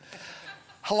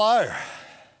Hello.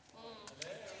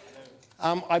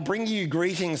 I bring you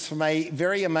greetings from a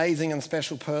very amazing and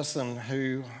special person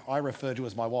who I refer to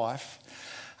as my wife,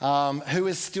 who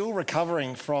is still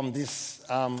recovering from this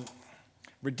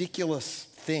ridiculous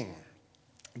thing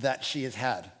that she has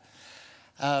had.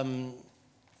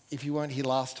 If you weren't here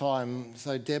last time,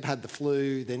 so Deb had the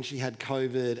flu, then she had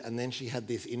COVID, and then she had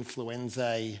this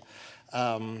influenza,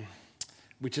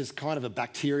 which is kind of a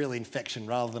bacterial infection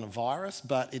rather than a virus,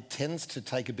 but it tends to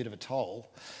take a bit of a toll.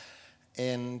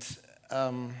 And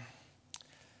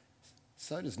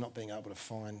so does not being able to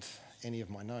find any of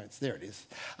my notes. There it is.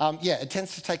 It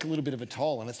tends to take a little bit of a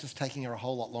toll, and it's just taking her a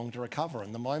whole lot longer to recover.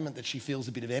 And the moment that she feels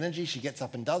a bit of energy, she gets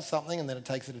up and does something, and then it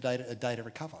takes it a day to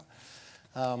recover.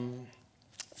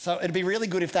 So it'd be really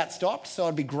good if that stopped. So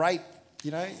it'd be great,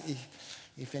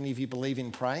 if any of you believe in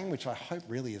praying, which I hope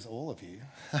really is all of you.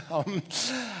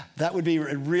 That would be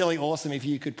really awesome if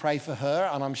you could pray for her.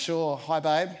 And I'm sure, hi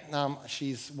babe,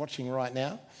 she's watching right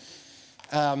now.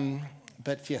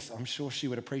 But yes, I'm sure she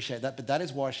would appreciate that. But that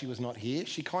is why she was not here.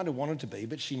 She kind of wanted to be,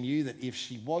 but she knew that if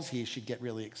she was here, she'd get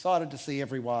really excited to see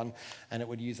everyone, and it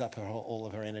would use up all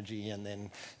of her energy, and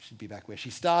then she'd be back where she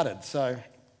started. So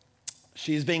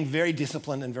she is being very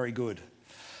disciplined and very good.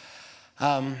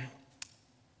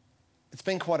 It's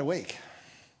been quite a week.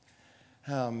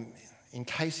 In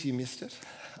case you missed it,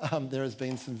 there has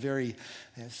been some very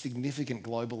significant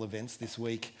global events this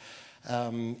week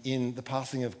in the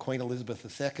passing of Queen Elizabeth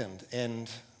II. And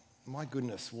my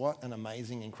goodness, what an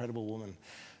amazing, incredible woman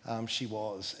she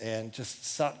was. And just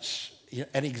such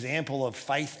an example of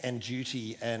faith and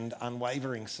duty and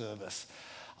unwavering service.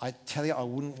 I tell you, I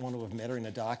wouldn't want to have met her in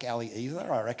a dark alley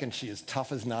either. I reckon she is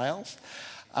tough as nails,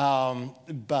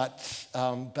 but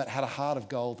had a heart of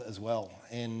gold as well.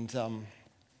 And I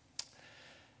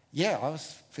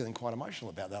was feeling quite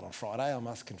emotional about that on Friday, I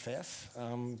must confess,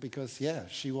 because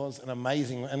she was an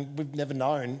amazing, and we've never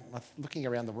known, looking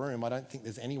around the room, I don't think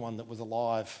there's anyone that was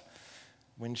alive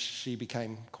when she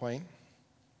became queen.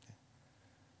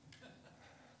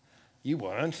 You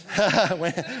weren't,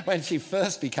 when she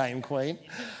first became queen.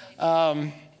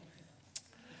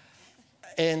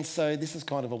 And so this is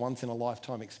kind of a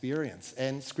once-in-a-lifetime experience.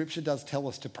 And Scripture does tell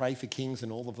us to pray for kings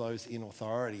and all of those in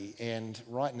authority. And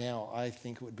right now, I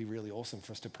think it would be really awesome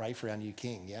for us to pray for our new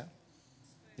king, yeah?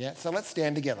 Yeah, so let's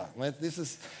stand together. This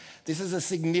is a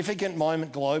significant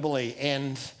moment globally.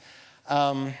 And,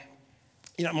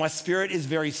 my spirit is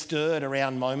very stirred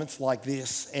around moments like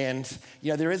this. And,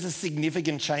 there is a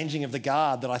significant changing of the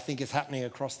guard that I think is happening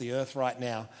across the earth right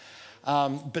now.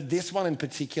 But this one in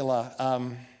particular,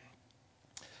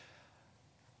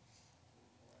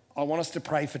 I want us to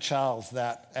pray for Charles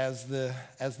that as the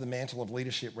mantle of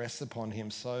leadership rests upon him,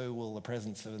 so will the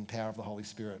presence and power of the Holy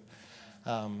Spirit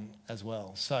as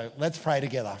well. So let's pray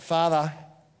together. Father,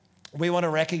 we want to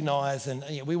recognise and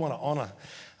we want to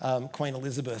honour Queen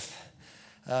Elizabeth,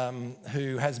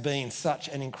 who has been such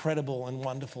an incredible and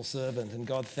wonderful servant. And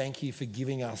God, thank you for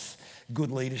giving us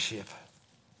good leadership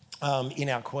in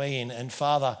our Queen. And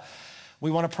Father,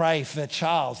 we want to pray for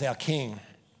Charles, our King.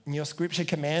 And your Scripture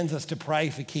commands us to pray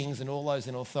for kings and all those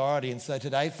in authority. And so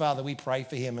today, Father, we pray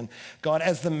for him. And God,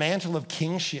 as the mantle of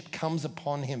kingship comes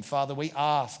upon him, Father, we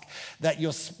ask that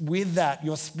with that,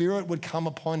 your Spirit would come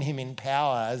upon him in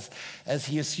power as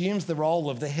he assumes the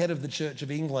role of the head of the Church of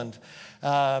England,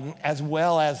 as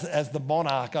well as the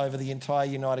monarch over the entire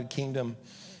United Kingdom.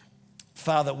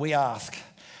 Father, we ask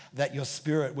that your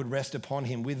Spirit would rest upon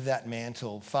him with that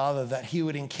mantle. Father, that he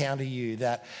would encounter you,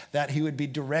 that he would be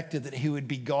directed, that he would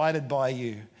be guided by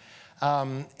you.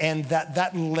 And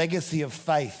that legacy of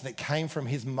faith that came from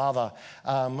his mother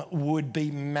would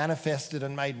be manifested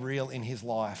and made real in his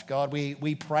life. God,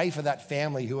 we pray for that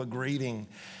family who are grieving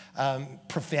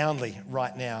profoundly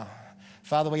right now.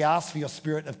 Father, we ask for your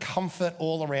Spirit of comfort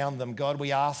all around them. God,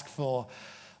 we ask for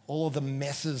all of the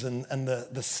messes and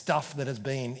the stuff that has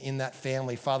been in that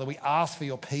family. Father, we ask for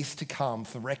your peace to come,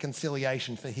 for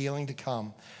reconciliation, for healing to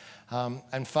come.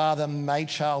 And Father, may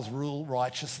Charles rule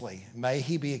righteously. May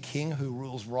he be a king who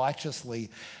rules righteously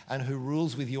and who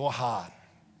rules with your heart.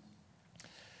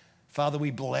 Father,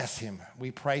 we bless him.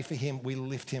 We pray for him. We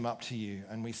lift him up to you.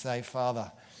 And we say,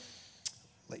 Father,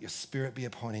 let your Spirit be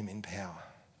upon him in power.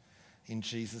 In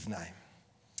Jesus' name.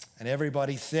 And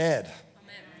everybody said,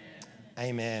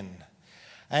 Amen.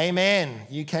 Amen.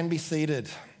 You can be seated.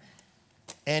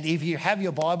 And if you have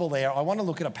your Bible there, I want to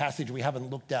look at a passage we haven't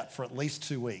looked at for at least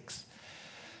 2 weeks.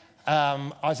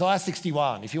 Isaiah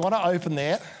 61. If you want to open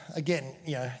there, again,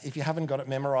 if you haven't got it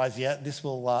memorized yet, this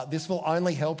will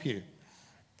only help you.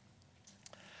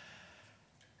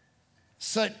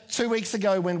 So 2 weeks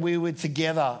ago when we were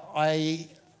together, I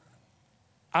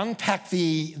unpack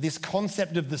this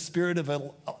concept of the spirit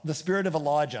of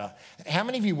Elijah. How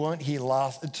many of you weren't here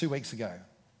 2 weeks ago?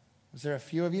 Was there a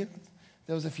few of you?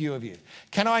 There was a few of you.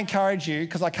 Can I encourage you,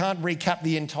 because I can't recap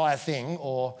the entire thing,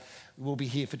 or we'll be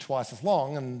here for twice as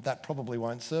long, and that probably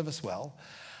won't serve us well.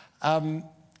 Can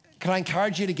I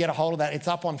encourage you to get a hold of that? It's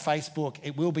up on Facebook.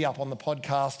 It will be up on the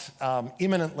podcast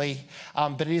imminently,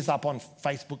 but it is up on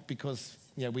Facebook because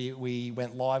we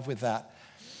went live with that.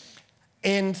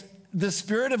 And the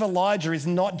spirit of Elijah is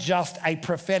not just a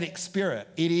prophetic spirit.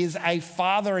 It is a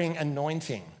fathering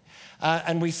anointing.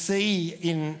 And we see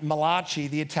in Malachi,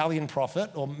 the Italian prophet,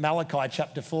 or Malachi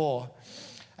chapter 4,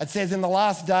 it says, in the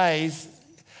last days,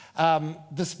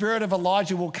 the spirit of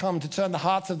Elijah will come to turn the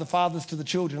hearts of the fathers to the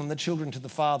children and the children to the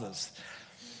fathers.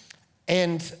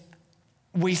 And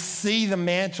we see the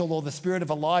mantle or the spirit of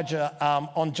Elijah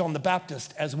on John the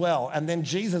Baptist as well. And then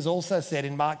Jesus also said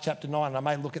in Mark chapter 9, and I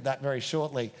may look at that very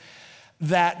shortly,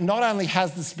 that not only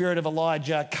has the spirit of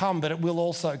Elijah come, but it will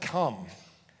also come.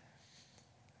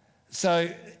 So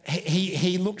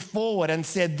he looked forward and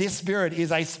said, this spirit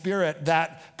is a spirit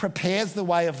that prepares the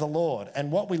way of the Lord.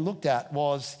 And what we looked at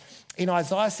was in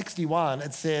Isaiah 61,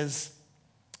 it says,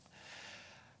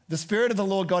 the Spirit of the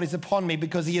Lord God is upon me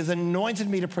because he has anointed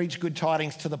me to preach good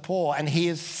tidings to the poor, and he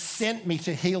has sent me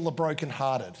to heal the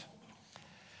brokenhearted.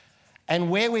 And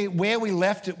where we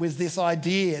left it was this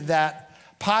idea that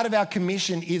part of our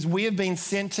commission is we have been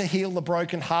sent to heal the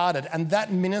brokenhearted, and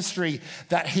that ministry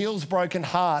that heals broken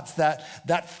hearts,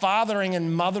 that fathering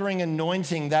and mothering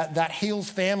anointing that heals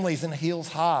families and heals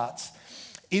hearts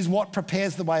is what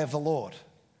prepares the way of the Lord.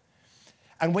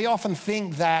 And we often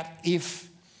think that if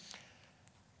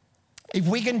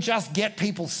we can just get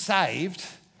people saved,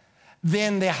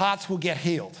 then their hearts will get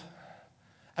healed.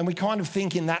 And we kind of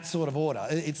think in that sort of order.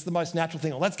 It's the most natural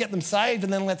thing. Well, let's get them saved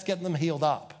and then let's get them healed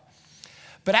up.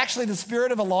 But actually, the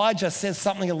spirit of Elijah says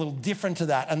something a little different to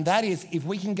that, and that is if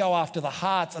we can go after the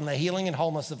hearts and the healing and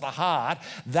wholeness of the heart,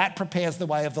 that prepares the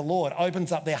way of the Lord,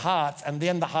 opens up their hearts, and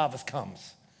then the harvest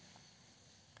comes.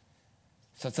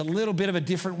 So it's a little bit of a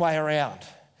different way around.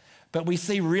 But we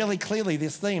see really clearly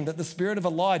this theme that the spirit of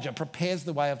Elijah prepares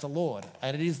the way of the Lord,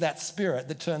 and it is that spirit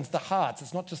that turns the hearts.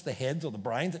 It's not just the heads or the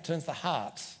brains, it turns the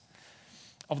hearts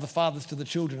of the fathers to the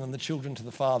children and the children to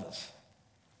the fathers.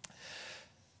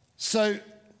 So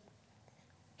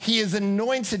he has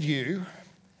anointed you.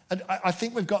 And I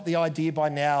think we've got the idea by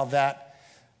now that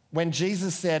when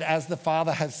Jesus said, as the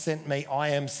Father has sent me, I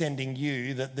am sending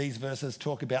you, that these verses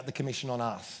talk about the commission on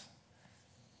us.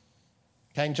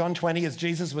 Okay, in John 20, as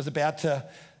Jesus was about to,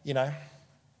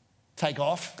 take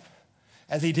off,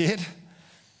 as he did,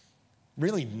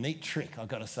 really neat trick, I've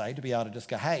got to say, to be able to just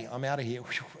go, hey, I'm out of here,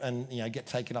 and get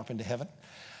taken up into heaven.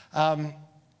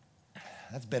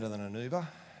 That's better than an Uber.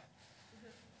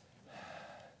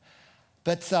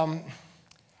 But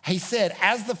he said,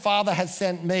 as the Father has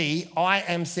sent me, I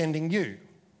am sending you.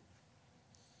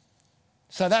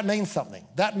 So that means something.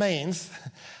 That means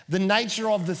the nature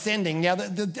of the sending. Now,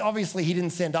 obviously, he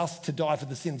didn't send us to die for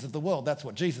the sins of the world. That's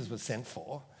what Jesus was sent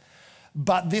for.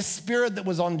 But this spirit that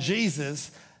was on Jesus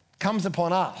comes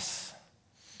upon us.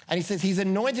 And he says he's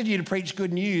anointed you to preach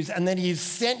good news, and then he's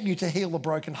sent you to heal the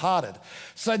brokenhearted.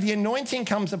 So the anointing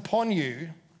comes upon you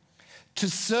to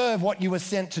serve what you were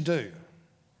sent to do.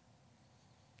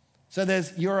 So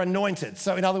you're anointed.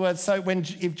 So in other words,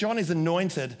 if John is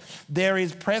anointed, there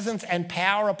is presence and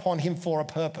power upon him for a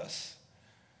purpose.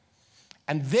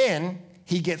 And then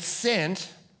he gets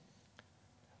sent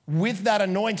with that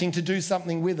anointing to do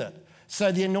something with it.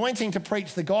 So the anointing to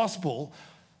preach the gospel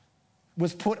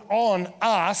was put on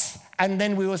us, and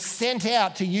then we were sent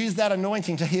out to use that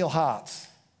anointing to heal hearts.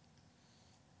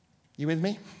 You with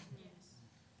me? Yes.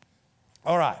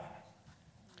 All right.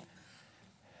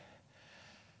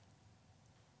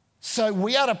 So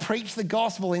we are to preach the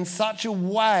gospel in such a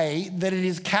way that it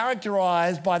is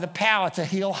characterized by the power to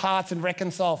heal hearts and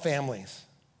reconcile families.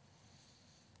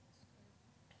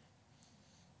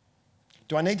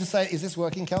 Do I need to say, is this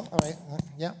working, Cal? All right.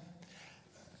 Yeah.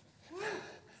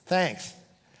 Thanks.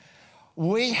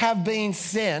 We have been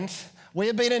sent, we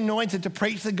have been anointed to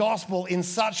preach the gospel in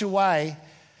such a way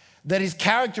that is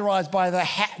characterized by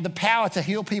the power to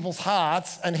heal people's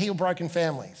hearts and heal broken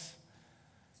families.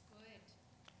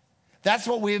 That's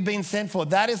what we have been sent for.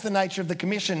 That is the nature of the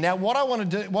commission. Now, what I want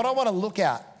to look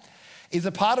at is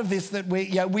a part of this that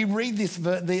we read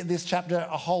this chapter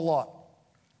a whole lot.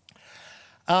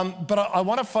 But I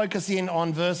want to focus in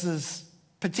on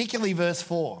particularly verse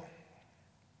 4.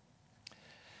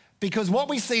 Because what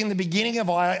we see in the beginning of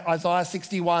Isaiah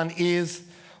 61 is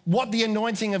what the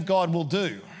anointing of God will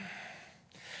do.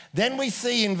 Then we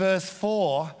see in verse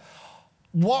 4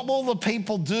 What will the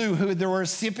people do who are the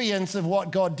recipients of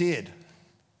what God did?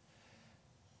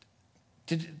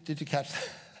 Did you catch that?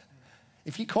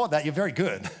 If you caught that, you're very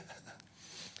good.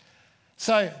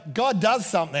 So God does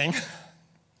something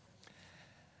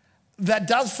that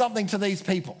does something to these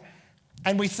people.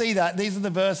 And we see that. These are the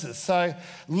verses. So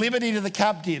liberty to the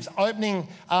captives, opening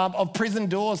of prison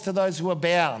doors to those who are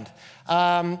bound,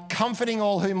 comforting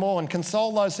all who mourn,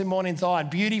 console those who mourn in Zion,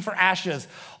 beauty for ashes,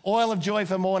 oil of joy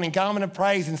for mourning, garment of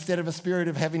praise instead of a spirit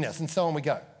of heaviness, and so on we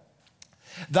go.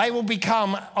 They will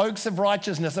become oaks of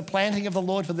righteousness, a planting of the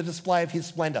Lord for the display of his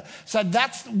splendor. So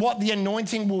that's what the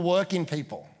anointing will work in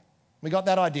people. We got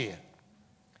that idea.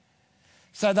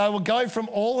 So they will go from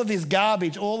all of this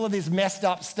garbage, all of this messed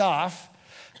up stuff,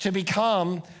 to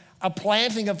become a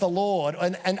planting of the Lord,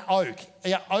 an oak.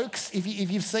 Yeah, oaks, if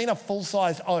you've seen a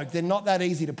full-sized oak, they're not that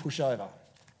easy to push over.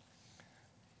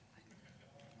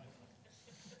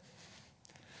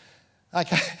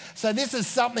 Okay, so this is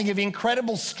something of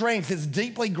incredible strength. It's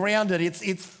deeply grounded.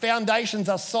 Its foundations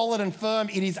are solid and firm.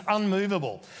 It is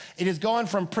unmovable. It has gone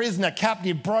from prisoner,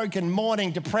 captive, broken,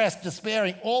 mourning, depressed,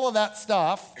 despairing, all of that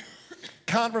stuff.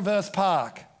 Can't reverse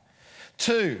park.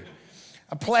 2,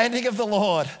 a planting of the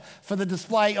Lord for the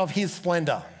display of his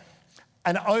splendor.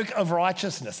 An oak of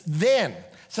righteousness. Then,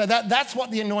 so that's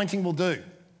what the anointing will do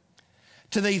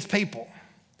to these people.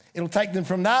 It'll take them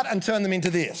from that and turn them into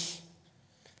this.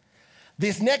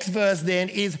 This next verse then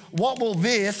is, what will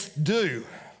this do?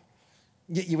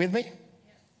 You with me?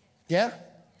 Yeah?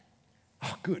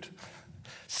 Oh, good.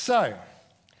 So,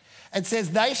 it says,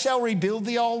 they shall rebuild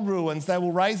the old ruins. They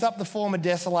will raise up the former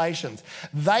desolations.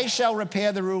 They shall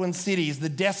repair the ruined cities, the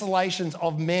desolations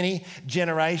of many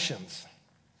generations.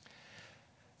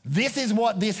 This is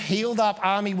what this healed up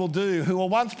army will do, who were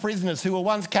once prisoners, who were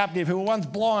once captive, who were once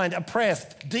blind,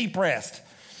 oppressed, depressed,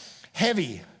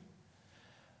 heavy.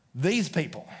 These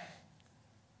people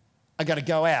are going to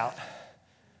go out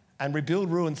and rebuild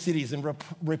ruined cities and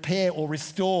repair or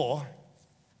restore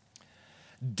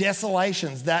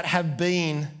desolations that have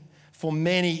been for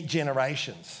many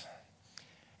generations.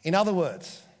 In other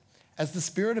words, as the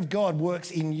Spirit of God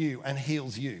works in you and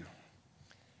heals you,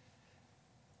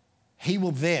 he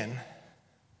will then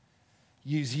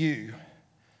use you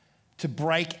to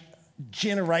break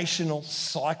generational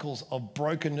cycles of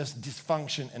brokenness,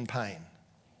 dysfunction, and pain.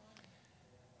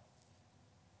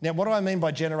 Now, what do I mean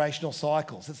by generational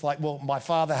cycles? It's like, well, my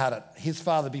father had it, his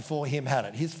father before him had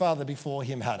it, his father before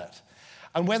him had it.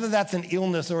 And whether that's an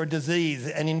illness or a disease,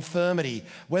 an infirmity,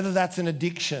 whether that's an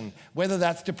addiction, whether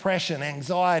that's depression,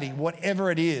 anxiety, whatever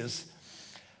it is,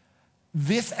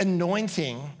 this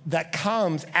anointing that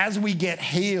comes as we get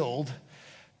healed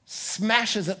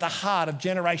smashes at the heart of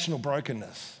generational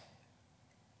brokenness.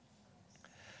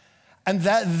 And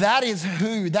that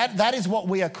is what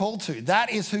we are called to.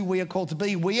 That is who we are called to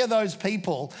be. We are those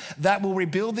people that will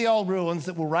rebuild the old ruins,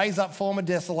 that will raise up former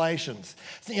desolations.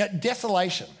 So,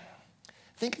 desolation,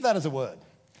 think of that as a word.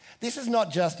 This is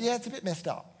not just, it's a bit messed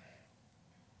up.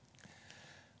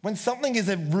 When something is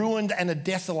a ruined and a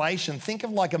desolation, think of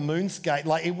like a moonscape.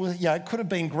 Like it could have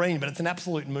been green, but it's an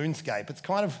absolute moonscape. It's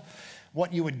kind of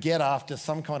what you would get after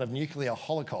some kind of nuclear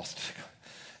holocaust.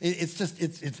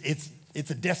 It's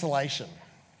a desolation.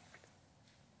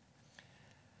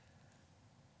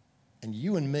 And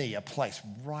you and me are placed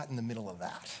right in the middle of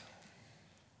that.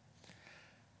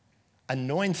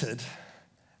 Anointed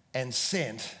and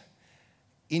sent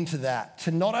into that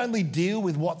to not only deal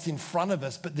with what's in front of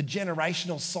us, but the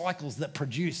generational cycles that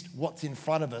produced what's in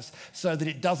front of us so that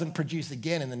it doesn't produce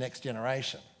again in the next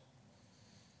generation.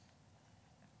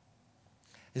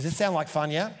 Does this sound like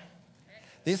fun, yeah?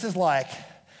 This is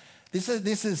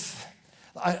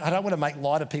I don't want to make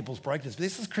light of people's brokenness, but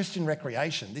this is Christian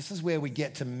recreation. This is where we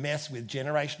get to mess with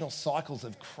generational cycles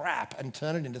of crap and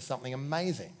turn it into something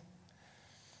amazing.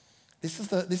 This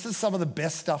is some of the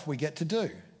best stuff we get to do.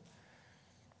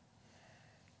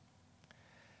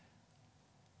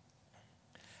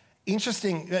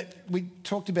 Interesting, we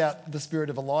talked about the spirit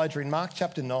of Elijah in Mark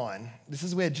chapter 9. This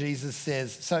is where Jesus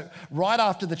says, so right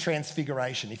after the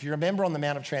transfiguration, if you remember on the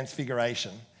Mount of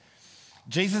Transfiguration,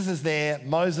 Jesus is there,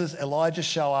 Moses, Elijah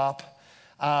show up.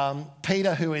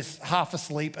 Peter, who is half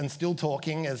asleep and still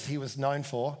talking, as he was known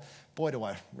for. Boy, do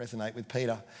I resonate with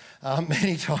Peter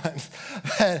many times.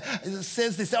 It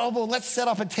says this, let's set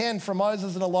up a tent for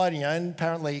Moses and Elijah. And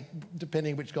apparently,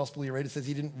 depending which gospel you read, it says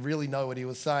he didn't really know what he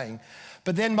was saying.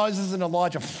 But then Moses and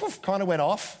Elijah kind of went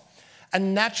off.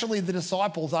 And naturally, the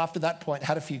disciples, after that point,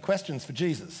 had a few questions for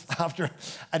Jesus after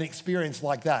an experience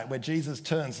like that, where Jesus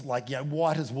turns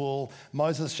white as wool,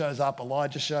 Moses shows up,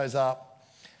 Elijah shows up.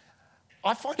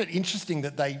 I find it interesting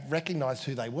that they recognized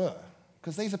who they were.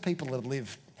 Because these are people that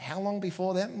lived how long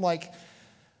before them? Like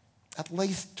at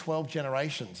least 12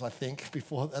 generations, I think,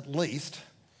 before at least.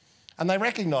 And they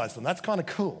recognise them. That's kind of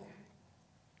cool.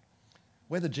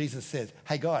 Whether Jesus says,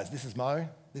 hey guys, this is Mo,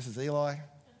 this is Eli.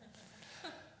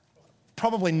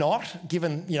 Probably not,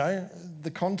 given,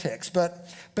 the context. But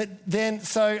then,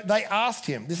 so they asked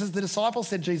him, this is the disciples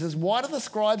said, Jesus, why do the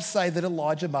scribes say that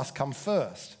Elijah must come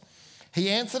first? He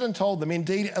answered and told them,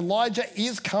 indeed, Elijah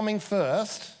is coming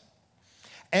first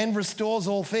and restores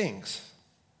all things.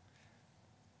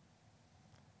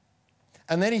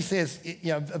 And then he says,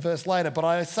 a verse later, but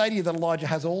I say to you that Elijah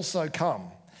has also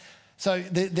come. So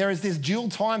there is this dual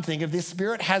time thing of this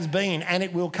spirit has been and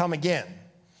it will come again.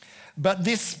 But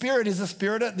this spirit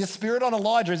on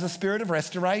Elijah is a spirit of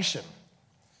restoration.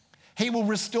 He will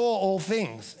restore all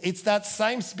things. It's that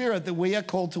same spirit that we are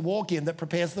called to walk in that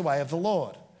prepares the way of the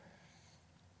Lord.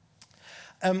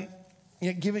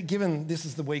 Given this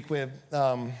is the week we're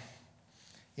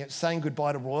saying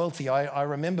goodbye to royalty, I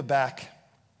remember back,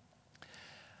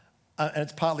 and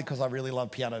it's partly because I really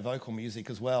love piano vocal music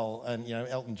as well. And,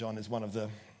 Elton John is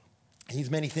he's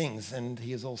many things, and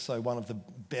he is also one of the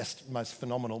best, most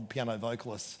phenomenal piano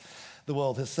vocalists the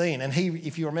world has seen. And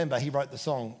if you remember, he wrote the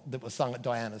song that was sung at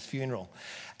Diana's funeral.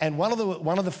 And one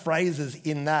of the phrases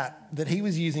in that he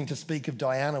was using to speak of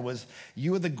Diana was,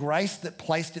 you are the grace that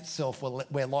placed itself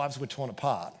where lives were torn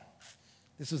apart.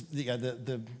 This was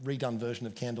the redone version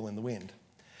of Candle in the Wind.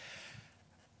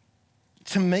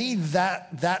 To me,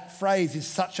 that phrase is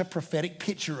such a prophetic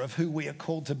picture of who we are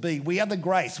called to be. We are the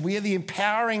grace. We are the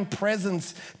empowering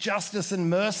presence, justice, and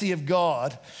mercy of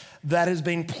God that has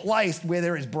been placed where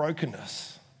there is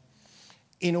brokenness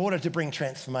in order to bring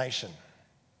transformation.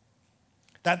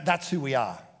 That's who we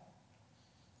are.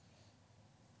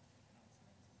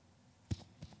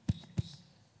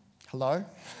 Hello?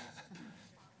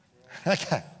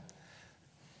 Okay.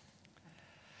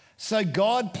 So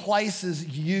God places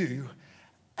you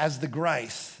as the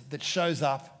grace that shows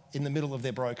up in the middle of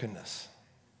their brokenness.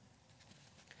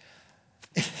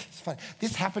 It's funny.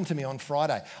 This happened to me on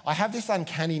Friday. I have this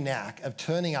uncanny knack of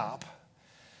turning up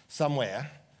somewhere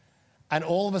and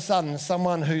all of a sudden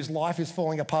someone whose life is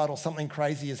falling apart or something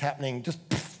crazy is happening, just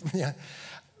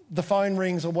the phone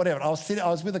rings or whatever. I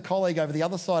was with a colleague over the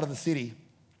other side of the city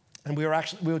and we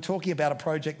were talking about a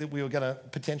project that we were going to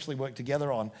potentially work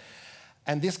together on.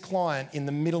 And this client in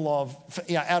the middle of,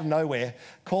 out of nowhere,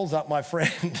 calls up my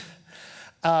friend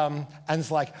and is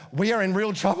like, we are in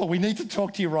real trouble. We need to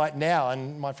talk to you right now.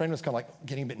 And my friend was kind of like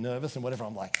getting a bit nervous and whatever.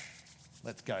 I'm like,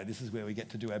 let's go. This is where we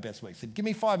get to do our best work. He said, give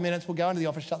me 5 minutes. We'll go into the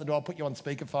office, shut the door. I'll put you on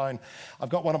speakerphone. I've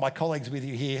got one of my colleagues with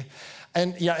you here.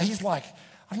 And he's like,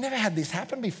 I've never had this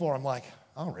happen before. I'm like,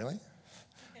 oh, really?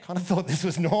 Kind of thought this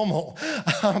was normal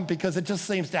because it just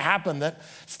seems to happen that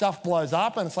stuff blows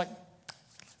up and it's like,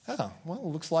 oh, well, it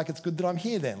looks like it's good that I'm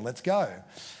here then. Let's go.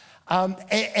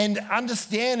 And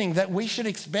understanding that we should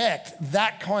expect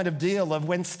that kind of deal of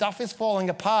when stuff is falling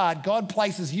apart, God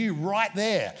places you right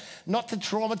there, not to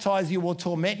traumatize you or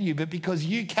torment you, but because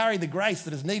you carry the grace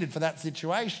that is needed for that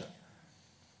situation.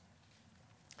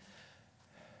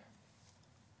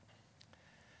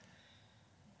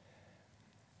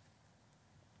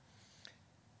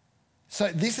 So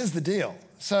this is the deal.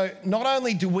 So not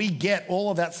only do we get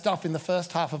all of that stuff in the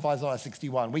first half of Isaiah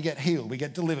 61, we get healed, we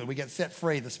get delivered, we get set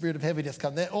free, the spirit of heaviness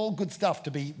comes. They're all good stuff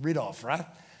to be rid of, right?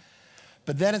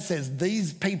 But then it says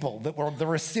these people that were the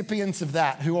recipients of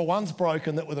that, who were once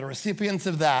broken, that were the recipients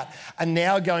of that, are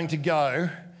now going to go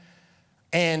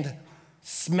and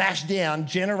smash down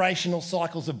generational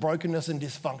cycles of brokenness and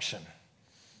dysfunction.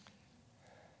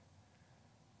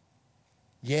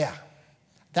 Yeah,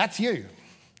 that's you.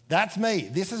 That's me.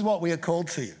 This is what we are called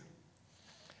to.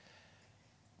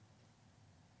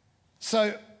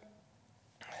 So,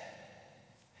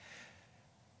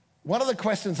 one of the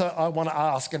questions I want to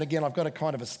ask, and again, I've got a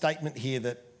kind of a statement here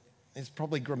that is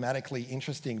probably grammatically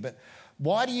interesting, but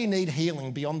why do you need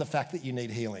healing beyond the fact that you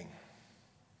need healing?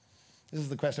 This is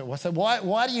the question. So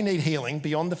why do you need healing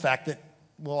beyond the fact that,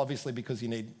 well, obviously because you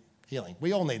need healing.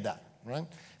 We all need that, right?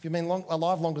 If you've been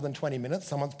alive longer than 20 minutes,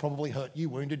 someone's probably hurt you,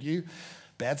 wounded you,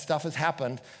 bad stuff has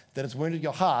happened that has wounded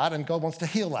your heart, and God wants to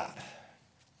heal that.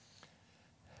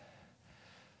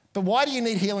 But why do you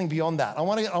need healing beyond that? I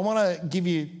want to give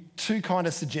you two kind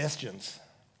of suggestions.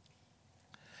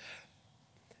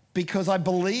 Because I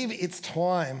believe it's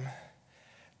time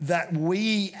that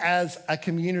we as a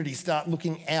community start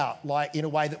looking out like in a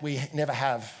way that we never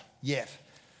have yet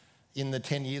in the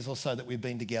 10 years or so that we've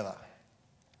been together.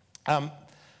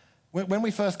 When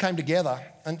we first came together,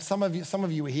 and some of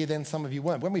you were here then, some of you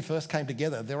weren't. When we first came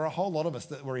together, there were a whole lot of us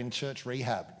that were in church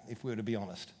rehab, if we were to be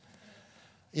honest.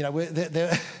 You know,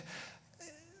 there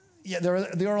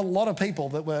are a lot of people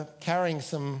that were carrying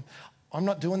some, I'm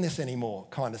not doing this anymore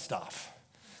kind of stuff,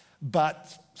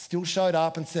 but still showed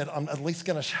up and said, I'm at least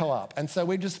going to show up. And so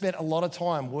we just spent a lot of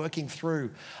time working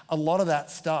through a lot of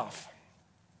that stuff.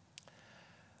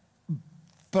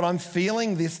 But I'm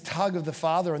feeling this tug of the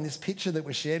Father, and this picture that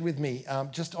was shared with me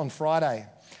just on Friday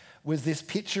was this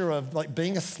picture of like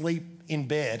being asleep in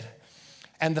bed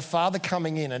and the Father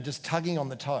coming in and just tugging on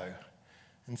the toe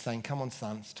and saying, come on,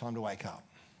 son, it's time to wake up.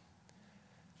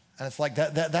 And it's like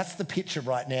that's the picture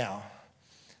right now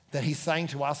that he's saying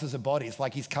to us as a body. It's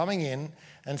like he's coming in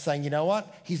and saying, you know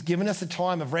what? He's given us a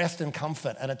time of rest and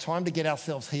comfort and a time to get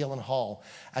ourselves healed and whole.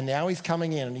 And now he's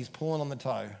coming in and he's pulling on the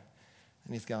toe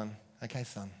and he's going, okay,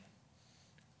 son,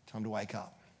 time to wake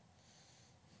up.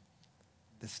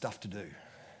 There's stuff to do.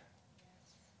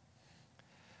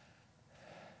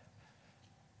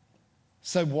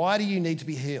 So why do you need to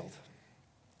be healed?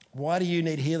 Why do you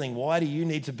need healing? Why do you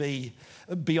need to be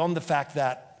beyond the fact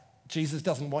that Jesus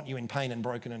doesn't want you in pain and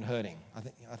broken and hurting?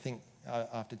 I think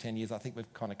after 10 years, I think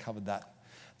we've kind of covered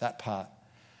that part.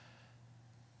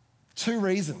 2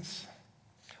 reasons.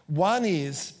 One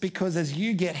is because as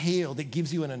you get healed, it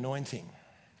gives you an anointing.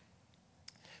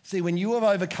 See, when you have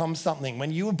overcome something,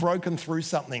 when you have broken through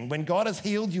something, when God has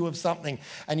healed you of something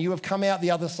and you have come out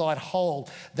the other side whole,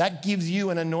 that gives you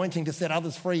an anointing to set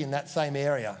others free in that same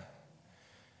area.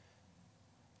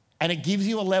 And it gives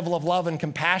you a level of love and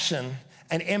compassion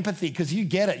and empathy because you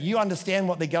get it. You understand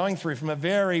what they're going through from a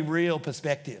very real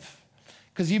perspective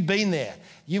because you've been there.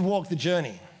 You've walked the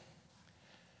journey.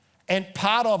 And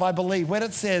part of, I believe, when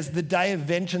it says the day of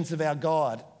vengeance of our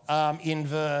God in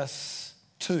verse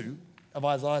 2 of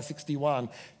Isaiah 61,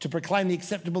 to proclaim the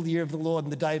acceptable year of the Lord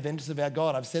and the day of vengeance of our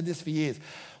God. I've said this for years.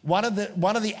 One of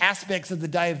the aspects of the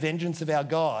day of vengeance of our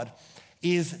God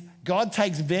is God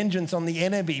takes vengeance on the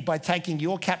enemy by taking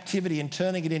your captivity and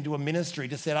turning it into a ministry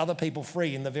to set other people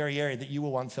free in the very area that you were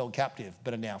once held captive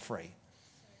but are now free.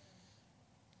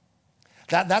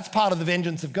 That's part of the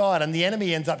vengeance of God. And the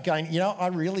enemy ends up going, you know, I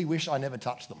really wish I never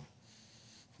touched them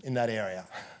in that area.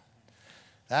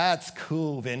 That's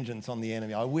cool vengeance on the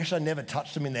enemy. I wish I never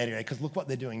touched them in that area because look what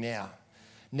they're doing now.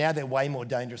 Now they're way more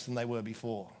dangerous than they were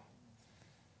before.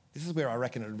 This is where I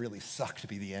reckon it would really suck to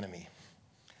be the enemy.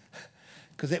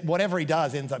 Because whatever he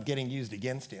does ends up getting used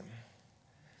against him.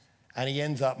 And he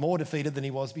ends up more defeated than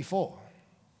he was before.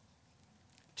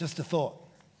 Just a thought.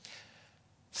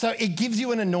 So it gives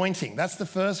you an anointing. That's the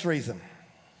first reason.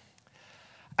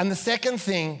 And the second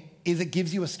thing is it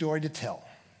gives you a story to tell.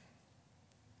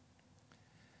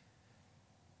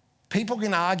 People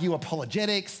can argue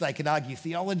apologetics, they can argue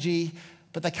theology,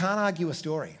 but they can't argue a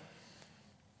story.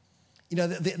 You know,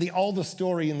 the oldest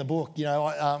story in the book, you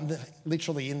know,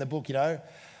 literally in the book, you know,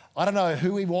 I don't know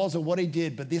who he was or what he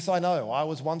did, but this I know, I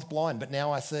was once blind, but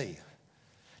now I see.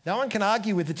 No one can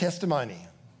argue with the testimony.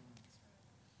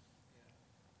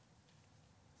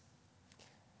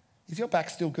 Is your back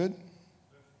still good?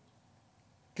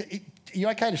 Are you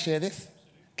okay to share this?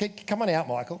 Come on out,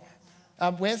 Michael.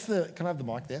 Can I have the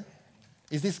mic there?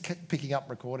 Is this picking up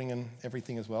recording and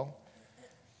everything as well?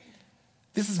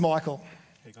 This is Michael.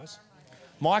 Hey guys.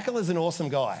 Michael is an awesome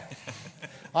guy.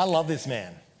 I love this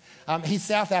man. He's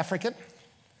South African.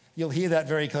 You'll hear that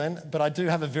very clear, but I do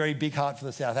have a very big heart for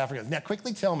the South Africans. Now,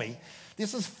 quickly tell me,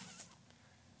 this is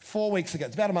 4 weeks ago.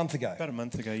 It's about a month ago. About a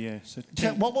month ago, yeah. So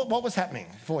what was happening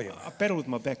for you? I battled with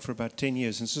my back for about 10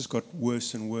 years, and it's just got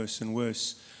worse and worse and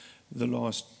worse. The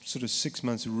last sort of 6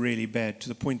 months really bad, to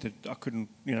the point that I couldn't,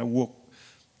 walk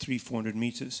 300-400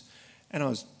 meters. And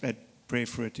I had prayer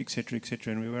for it, etc.,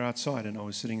 etc. And we were outside, and I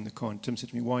was sitting in the car, and Tim said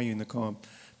to me, "Why are you in the car?" "I'm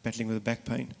battling with a back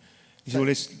pain." He said, "Well,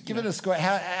 let's give it a score.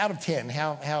 How out of 10?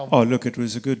 How? Oh, look, it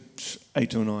was a good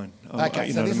 8 or 9.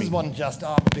 Okay, so this is one just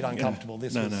I'm a bit uncomfortable.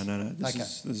 No.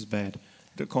 This is bad.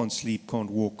 I can't sleep, can't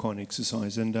walk, can't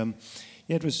exercise, and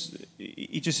it was.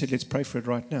 He just said, "Let's pray for it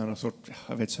right now." And I thought,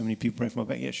 I've had so many people pray for my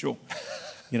back. Yeah, sure,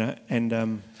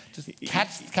 and just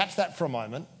catch that for a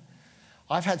moment.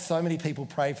 I've had so many people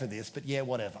pray for this, but yeah,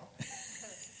 whatever.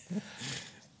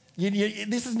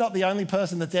 This is not the only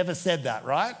person that's ever said that,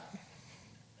 right?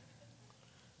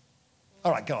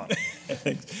 All right, go on.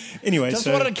 Anyway, just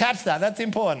wanted to catch that. That's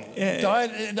important.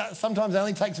 Yeah, sometimes it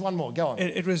only takes one more. Go on.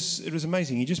 It was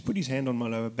amazing. He just put his hand on my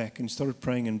lower back and started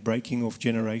praying and breaking off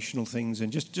generational things and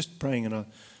just praying, and I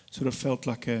sort of felt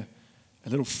like a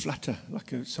little flutter,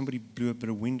 like somebody blew a bit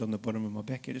of wind on the bottom of my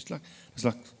back. It was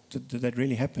like, did that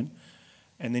really happen?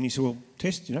 And then he said, "Well,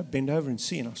 test, bend over and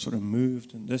see." And I sort of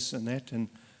moved and this and that, and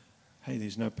hey,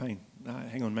 there's no pain. No,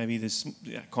 hang on, maybe this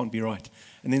can't be right.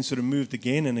 And then sort of moved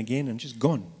again and again and just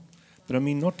gone. But I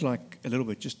mean, not like a little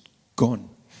bit, just gone.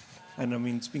 And I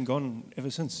mean, it's been gone ever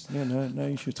since. Yeah, no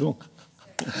issue at all.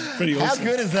 Pretty awesome. How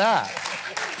good is that?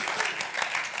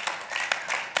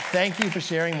 Thank you for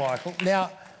sharing, Michael.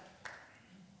 Now,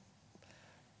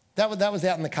 that was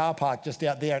out in the car park just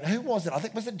out there. And who was it? I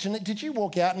think, was it Jeanette? Did you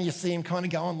walk out and you see him kind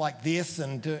of going like this?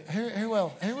 And who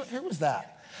else? Who was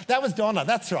that? That was Donna,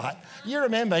 that's right. You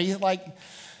remember,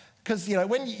 because,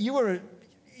 when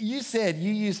you said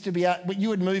you used to be out, you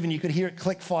would move and you could hear it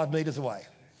click 5 metres away.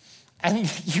 And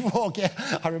you walk out,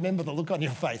 I remember the look on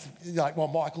your face, like while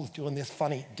Michael's doing this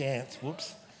funny dance,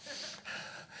 whoops,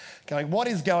 going, what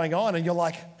is going on? And you're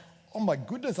like, oh my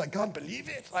goodness, I can't believe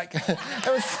it. Like, it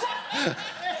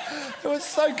was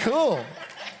so cool.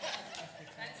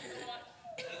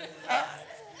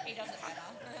 He does it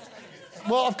better.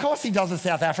 Well, of course he does a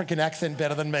South African accent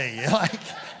better than me. Like,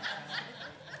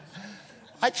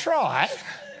 I try.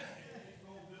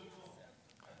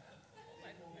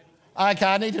 Okay,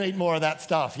 I need to eat more of that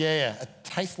stuff. Yeah. It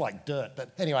tastes like dirt,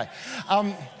 but anyway.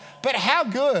 But how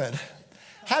good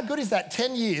is that?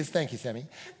 10 years, thank you, Sammy,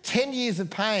 10 years of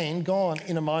pain gone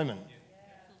in a moment.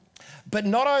 But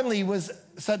not only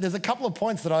so there's a couple of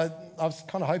points that I was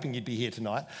kind of hoping you'd be here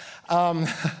tonight,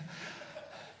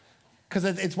 because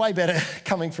it's way better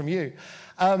coming from you.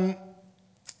 One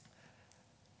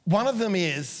of them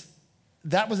is,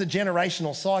 that was a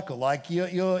generational cycle. Like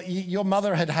your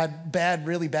mother had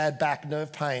really bad back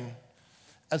nerve pain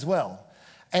as well.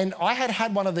 And I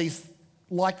had one of these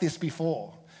like this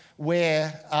before,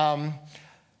 where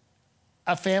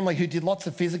a family who did lots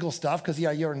of physical stuff, because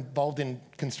you're involved in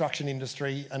construction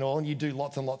industry and all, and you do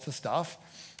lots and lots of stuff.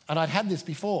 And I'd had this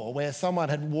before, where someone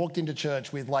had walked into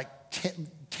church with like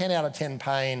 10 out of 10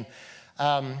 pain.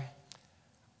 I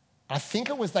think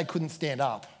it was they couldn't stand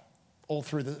up all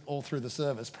through the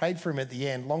service. Prayed for him at the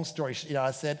end. Long story,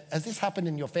 I said, has this happened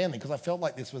in your family? Because I felt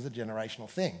like this was a generational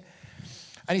thing.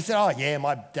 And he said, oh yeah,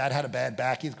 my dad had a bad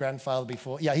back. His grandfather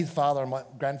before, his father and my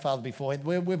grandfather before.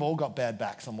 We've all got bad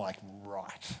backs. I'm like,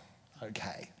 right,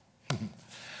 okay.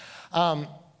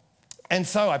 And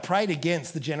so I prayed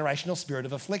against the generational spirit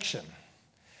of affliction,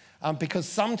 because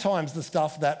sometimes the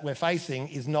stuff that we're facing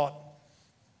is not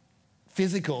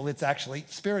physical, it's actually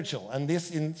spiritual. And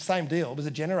this, in same deal, was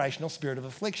a generational spirit of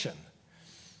affliction.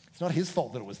 It's not his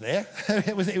fault that it was there.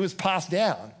 it was passed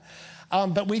down.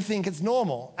 But we think it's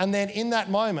normal. And then in that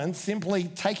moment, simply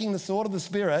taking the sword of the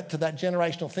Spirit to that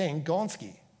generational thing,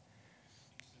 Gonski.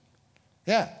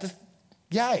 Yeah, just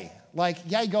yay. Like,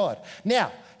 yay God.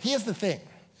 Now, here's the thing.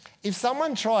 If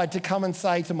someone tried to come and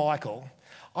say to Michael,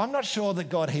 I'm not sure that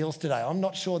God heals today. I'm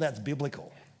not sure that's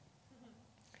biblical.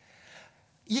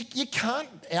 You can't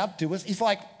outdo us. It's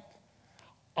like,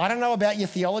 I don't know about your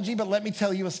theology, but let me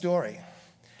tell you a story.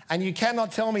 And you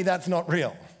cannot tell me that's not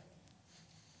real.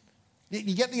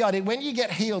 You get the idea. When you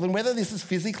get healed, and whether this is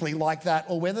physically like that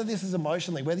or whether this is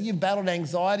emotionally, whether you've battled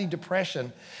anxiety,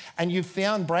 depression, and you've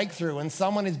found breakthrough and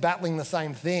someone is battling the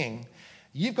same thing,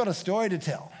 you've got a story to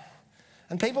tell.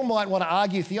 And people might want to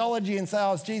argue theology and say,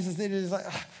 oh, it's Jesus. It is like,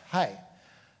 hey,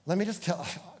 let me just tell,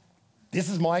 this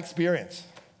is my experience.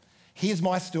 Here's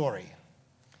my story.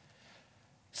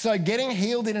 So getting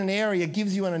healed in an area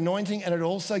gives you an anointing, and it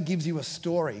also gives you a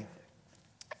story.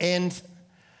 And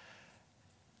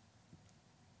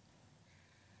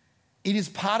it is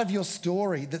part of your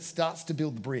story that starts to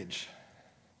build the bridge.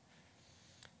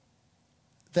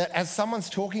 That as someone's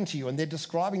talking to you and they're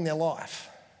describing their life,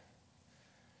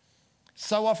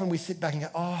 so often we sit back and go,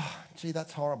 oh, gee,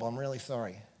 that's horrible. I'm really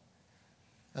sorry.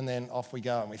 And then off we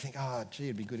go and we think, oh, gee,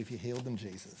 it'd be good if you healed them,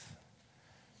 Jesus.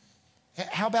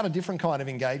 How about a different kind of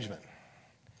engagement?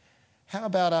 How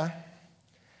about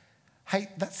hey,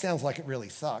 that sounds like it really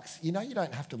sucks. You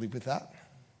don't have to live with that.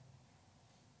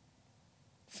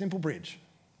 Simple bridge.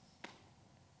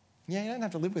 Yeah, you don't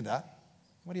have to live with that.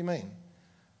 What do you mean?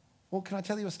 Well, can I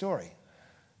tell you a story?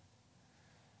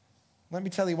 Let me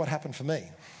tell you what happened for me.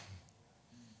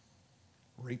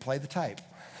 Replay the tape.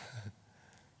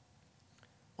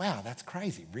 Wow, that's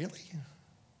crazy. Really?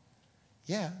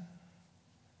 Yeah.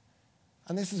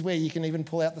 And this is where you can even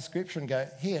pull out the scripture and go,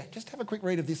 here, just have a quick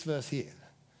read of this verse here.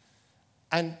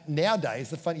 And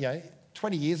nowadays,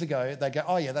 20 years ago, they go,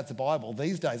 oh yeah, that's a Bible.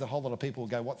 These days, a whole lot of people will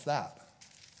go, what's that?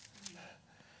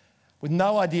 With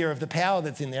no idea of the power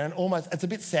that's in there. And it's a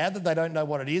bit sad that they don't know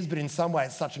what it is, but in some way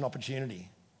it's such an opportunity.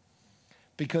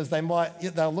 Because they'll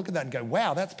look at that and go,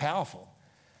 wow, that's powerful.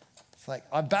 It's like,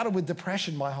 I've battled with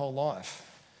depression my whole life.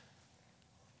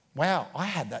 Wow, I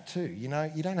had that too. You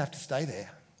don't have to stay there.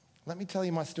 Let me tell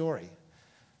you my story.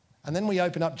 And then we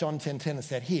open up John 10:10 and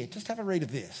said, here, just have a read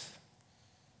of this.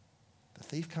 The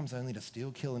thief comes only to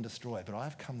steal, kill, and destroy, but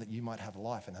I've come that you might have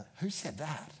life. And who said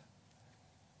that?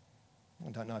 I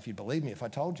don't know if you'd believe me if I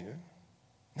told you.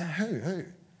 No, who?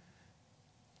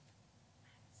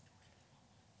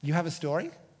 You have a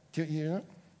story? Do you know?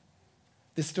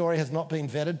 This story has not been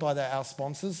vetted by our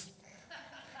sponsors,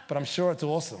 but I'm sure it's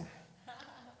awesome.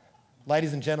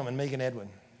 Ladies and gentlemen, Megan Edwin.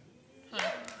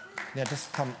 Hi. Now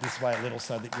just come this way a little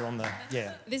so that you're on the,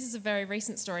 yeah. This is a very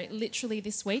recent story. Literally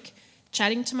this week,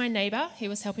 chatting to my neighbour, he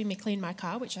was helping me clean my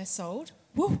car, which I sold.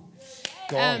 Woo!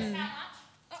 Go on.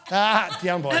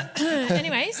 Down boy.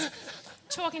 Anyways,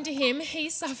 talking to him, he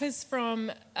suffers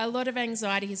from a lot of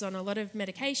anxiety. He's on a lot of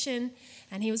medication,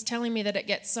 and he was telling me that it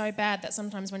gets so bad that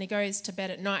sometimes when he goes to bed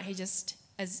at night, he just,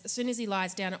 as soon as he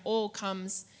lies down, it all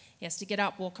comes. He has to get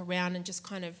up, walk around, and just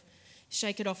kind of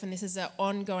shake it off. And this is an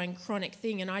ongoing chronic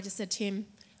thing. And I just said to him,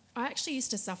 I actually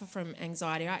used to suffer from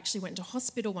anxiety. I actually went to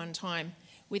hospital one time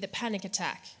with a panic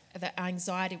attack. The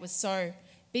anxiety was so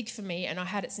big for me, and I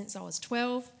had it since I was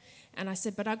 12. And I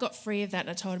said, but I got free of that. And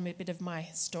I told him a bit of my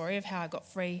story of how I got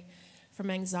free from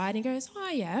anxiety. He goes, oh,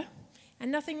 yeah.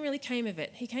 And nothing really came of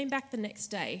it. He came back the next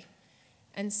day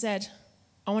and said,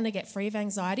 I want to get free of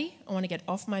anxiety. I want to get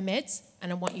off my meds,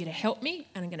 and I want you to help me,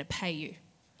 and I'm going to pay you.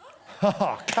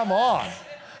 Oh, come on.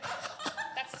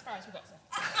 That's as far as we got,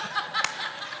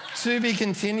 sir. To be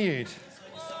continued. That's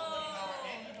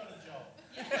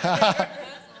awesome.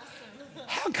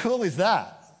 How cool is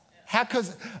that?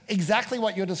 Because exactly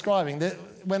what you're describing,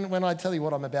 when I tell you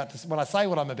what I'm about to, when I say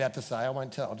what I'm about to say, I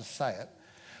won't tell, I'll just say it.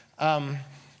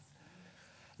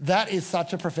 That is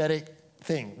such a prophetic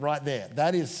thing right there.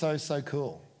 That is so, so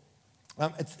cool.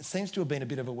 It seems to have been a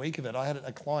bit of a week of it. I had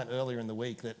a client earlier in the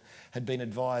week that had been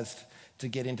advised to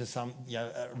get into some,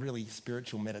 a really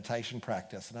spiritual meditation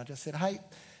practice. And I just said, hey,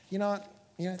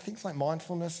 things like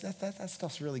mindfulness, that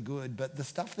stuff's really good, but the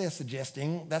stuff they're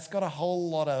suggesting, that's got a whole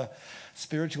lot of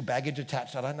spiritual baggage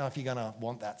attached. I don't know if you're going to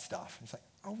want that stuff. It's like,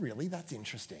 oh, really? That's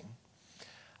interesting.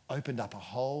 Opened up a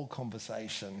whole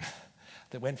conversation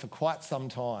that went for quite some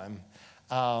time.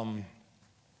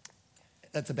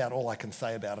 That's about all I can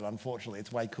say about it, unfortunately.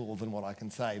 It's way cooler than what I can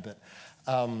say, but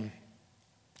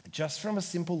just from a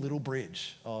simple little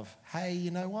bridge of, hey,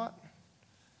 you know what?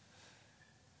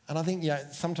 And I think,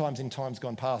 sometimes in times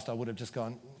gone past, I would have just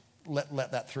gone,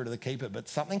 let that through to the keeper. But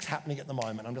something's happening at the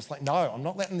moment. I'm just like, no, I'm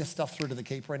not letting this stuff through to the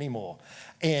keeper anymore.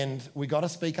 And we got to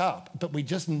speak up. But we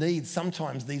just need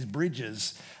sometimes these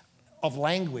bridges of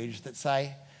language that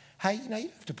say, hey, you don't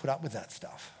have to put up with that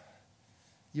stuff.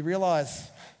 You realise,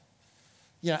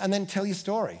 and then tell your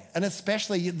story. And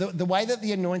especially the way that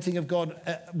the anointing of God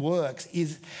works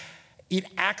is it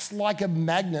acts like a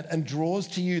magnet and draws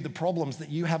to you the problems that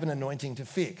you have an anointing to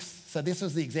fix. So this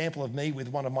was the example of me with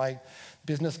one of my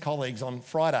business colleagues on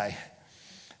Friday,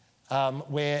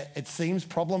 where it seems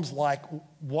problems like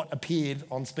what appeared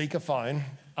on speakerphone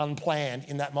unplanned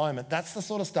in that moment, that's the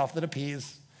sort of stuff that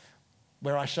appears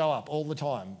where I show up all the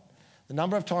time. The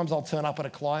number of times I'll turn up at a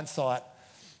client site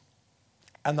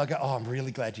and they'll go, oh, I'm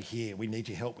really glad you're here. We need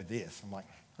your help with this. I'm like,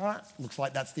 all right, looks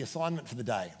like that's the assignment for the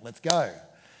day. Let's go.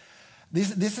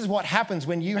 This is what happens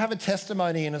when you have a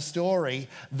testimony and a story.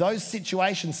 Those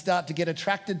situations start to get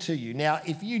attracted to you. Now,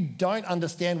 if you don't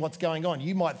understand what's going on,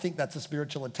 you might think that's a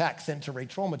spiritual attack sent to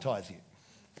re-traumatize you.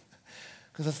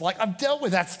 Because it's like, I've dealt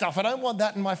with that stuff. I don't want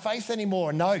that in my face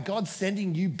anymore. No, God's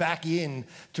sending you back in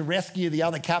to rescue the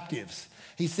other captives.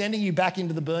 He's sending you back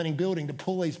into the burning building to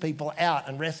pull these people out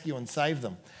and rescue and save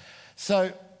them.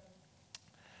 So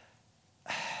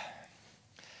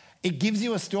it gives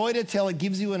you a story to tell. It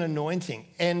gives you an anointing.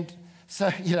 And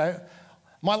so,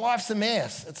 my life's a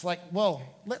mess. It's like, well,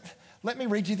 let me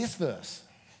read you this verse.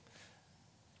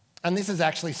 And this is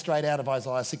actually straight out of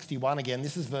Isaiah 61 again.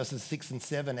 This is verses 6 and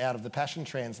 7 out of the Passion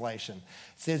Translation.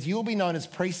 It says, you will be known as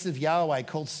priests of Yahweh,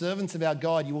 called servants of our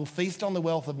God. You will feast on the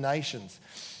wealth of nations.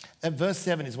 And verse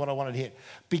 7 is what I wanted to hit.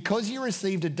 Because you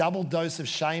received a double dose of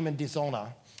shame and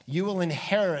dishonor, you will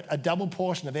inherit a double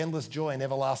portion of endless joy and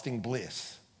everlasting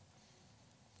bliss.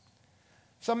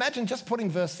 So imagine just putting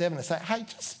verse 7 and say, hey,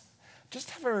 just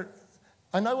have a,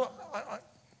 I know what,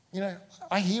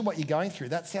 I hear what you're going through.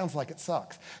 That sounds like it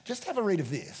sucks. Just have a read of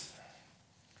this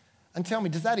and tell me,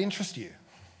 does that interest you?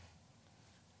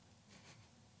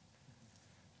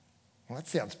 Well, that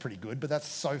sounds pretty good, but that's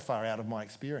so far out of my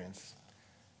experience.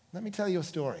 Let me tell you a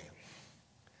story.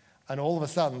 And all of a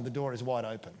sudden, the door is wide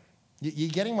open. You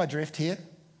getting my drift here?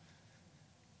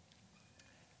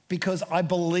 Because I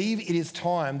believe it is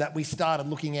time that we started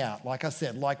looking out, like I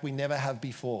said, like we never have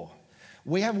before.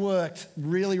 We have worked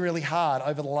really, really hard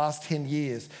over the last 10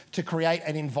 years to create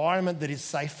an environment that is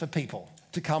safe for people.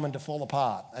 to come and to fall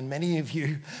apart. And many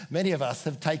of us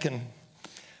have taken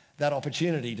that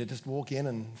opportunity to just walk in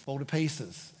and fall to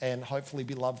pieces and hopefully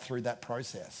be loved through that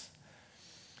process.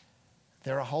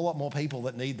 There are a whole lot more people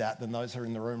that need that than those who are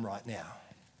in the room right now.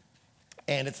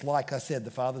 And it's like I said,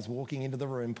 the Father's walking into the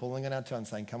room, pulling on our toe and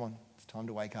saying, come on, it's time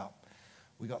to wake up.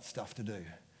 We got stuff to do.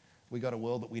 We got a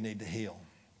world that we need to heal.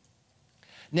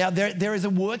 Now, there is a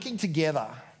working together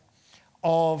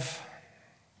of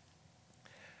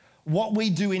what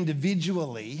we do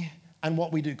individually and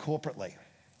what we do corporately.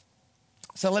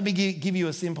 So let me give you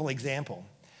a simple example.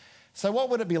 So what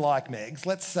would it be like, Megs?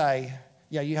 Let's say,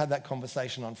 you had that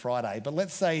conversation on Friday, but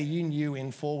let's say you knew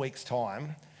in 4 weeks'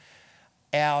 time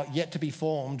our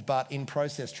yet-to-be-formed but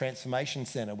in-process transformation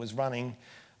centre was running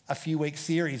a few-week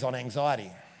series on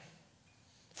anxiety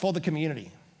for the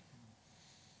community.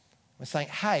 We're saying,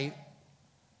 hey,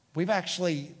 we've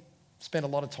actually spent a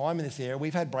lot of time in this area.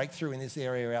 We've had breakthrough in this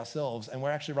area ourselves, and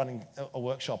we're actually running a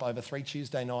workshop over 3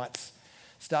 Tuesday nights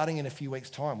starting in a few weeks'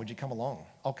 time. Would you come along?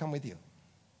 I'll come with you.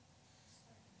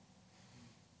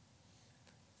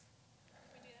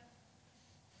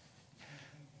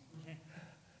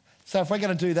 So if we're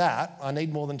going to do that, I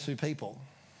need more than 2 people.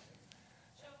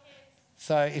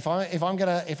 So if I'm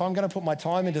going to put my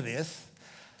time into this,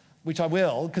 which I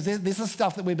will, because this is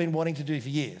stuff that we've been wanting to do for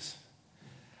years.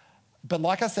 But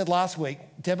like I said last week,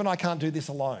 Deb and I can't do this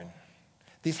alone.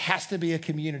 This has to be a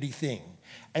community thing.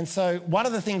 And so one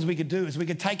of the things we could do is we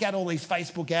could take out all these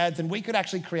Facebook ads and we could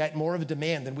actually create more of a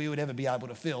demand than we would ever be able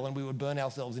to fill, and we would burn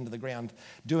ourselves into the ground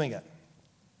doing it.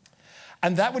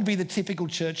 And that would be the typical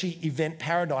churchy event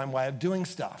paradigm way of doing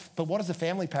stuff. But what does a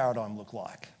family paradigm look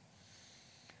like?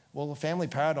 Well, the family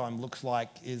paradigm looks like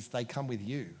is they come with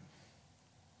you.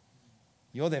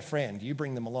 You're their friend. You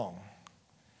bring them along.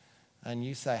 And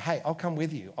you say, hey, I'll come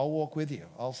with you. I'll walk with you.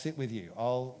 I'll sit with you.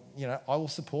 I will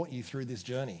support you through this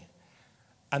journey.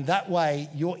 And that way,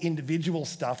 your individual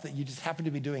stuff that you just happen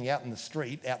to be doing out in the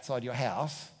street, outside your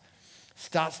house,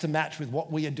 starts to match with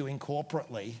what we are doing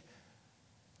corporately.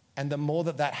 And the more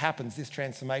that happens, this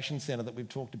transformation centre that we've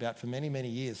talked about for many, many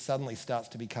years suddenly starts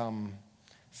to become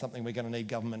something we're going to need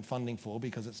government funding for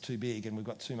because it's too big and we've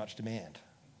got too much demand.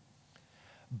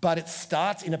 But it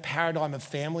starts in a paradigm of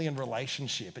family and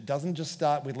relationship. It doesn't just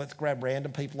start with let's grab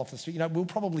random people off the street. We'll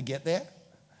probably get there.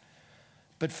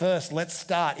 But first, let's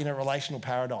start in a relational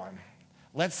paradigm.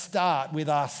 Let's start with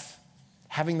us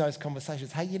having those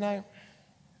conversations. Hey,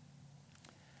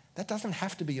 that doesn't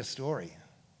have to be a story.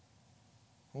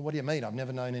 Well, what do you mean? I've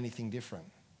never known anything different.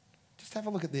 Just have a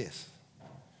look at this.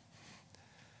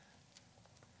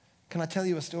 Can I tell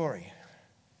you a story?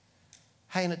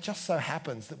 Hey, and it just so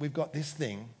happens that we've got this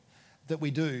thing that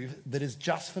we do that is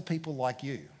just for people like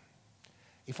you.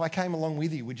 If I came along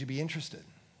with you, would you be interested?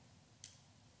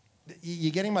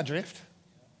 You getting my drift?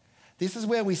 This is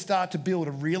where we start to build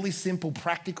a really simple,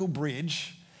 practical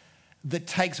bridge that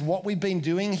takes what we've been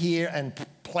doing here and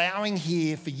ploughing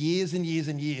here for years and years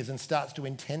and years and starts to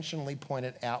intentionally point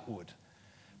it outward.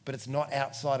 But it's not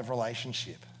outside of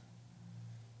relationship.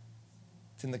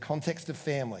 It's in the context of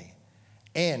family.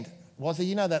 And,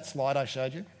 Wazzy, that slide I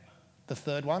showed you? The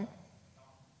third one?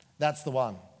 That's the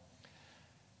one.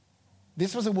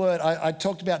 This was a word, I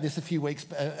talked about this a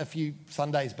few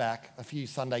Sundays back, a few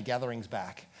Sunday gatherings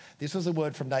back. This was a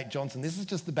word from Nate Johnson. This is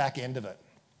just the back end of it.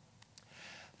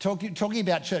 Talking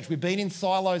about church, we've been in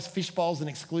silos, fishbowls and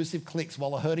exclusive cliques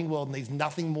while a hurting world needs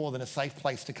nothing more than a safe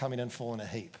place to come in and fall in a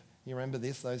heap. You remember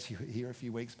this, those who were here a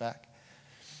few weeks back?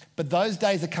 But those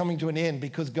days are coming to an end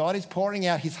because God is pouring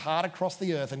out his heart across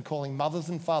the earth and calling mothers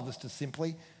and fathers to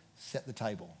simply set the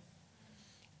table.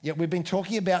 Yet we've been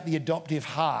talking about the adoptive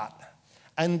heart,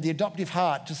 and the adoptive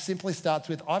heart just simply starts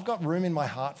with, I've got room in my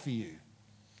heart for you.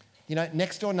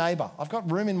 Next door neighbour, I've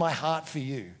got room in my heart for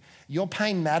you. Your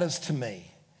pain matters to me.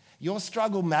 Your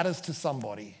struggle matters to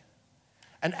somebody.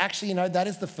 And actually, that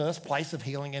is the first place of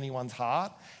healing anyone's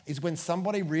heart, is when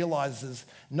somebody realizes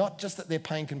not just that their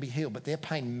pain can be healed, but their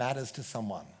pain matters to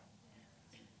someone.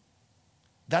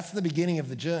 That's the beginning of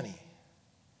the journey.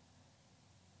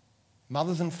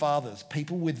 Mothers and fathers,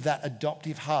 people with that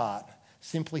adoptive heart,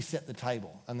 simply set the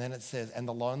table. And then it says, and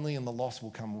the lonely and the lost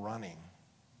will come running.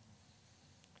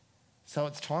 So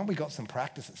it's time we got some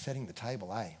practice at setting the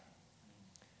table, eh?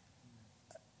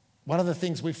 One of the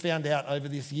things we've found out over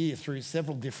this year through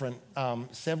several different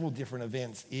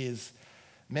events is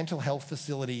mental health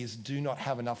facilities do not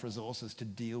have enough resources to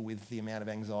deal with the amount of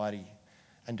anxiety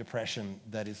and depression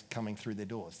that is coming through their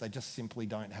doors. They just simply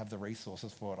don't have the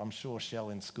resources for it. I'm sure,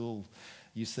 Shell, in school,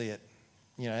 you see it.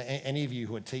 Any of you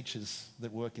who are teachers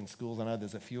that work in schools, I know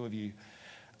there's a few of you.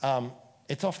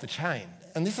 it's off the chain.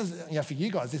 And this is, for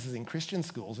you guys, this is in Christian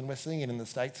schools, and we're seeing it in the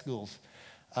state schools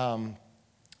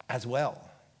as well.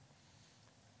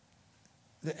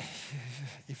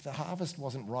 If the harvest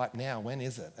wasn't ripe now, when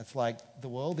is it? It's like the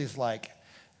world is like,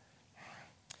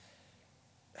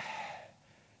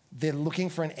 they're looking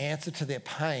for an answer to their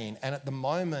pain, and at the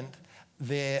moment,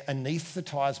 they're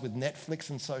anaesthetized with Netflix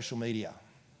and social media.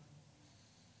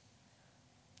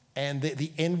 And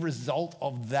the end result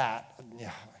of that,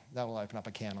 that will open up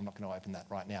a can. I'm not going to open that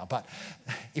right now. But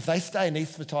if they stay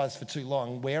anaesthetized for too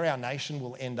long, where our nation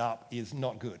will end up is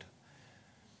not good.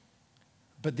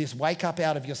 But this wake up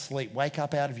out of your sleep, wake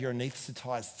up out of your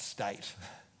anaesthetized state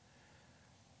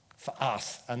for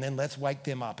us, and then let's wake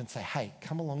them up and say, hey,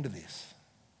 come along to this.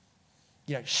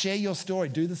 Share your story,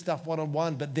 do the stuff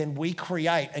one-on-one, but then we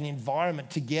create an environment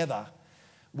together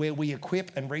where we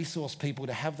equip and resource people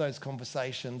to have those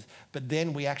conversations, but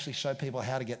then we actually show people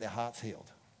how to get their hearts healed.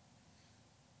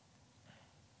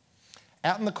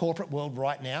 Out in the corporate world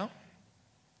right now,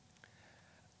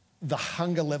 the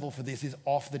hunger level for this is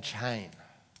off the chain.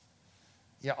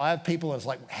 I have people that's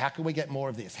like, how can we get more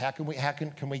of this? Can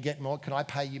we get more? Can I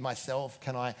pay you myself?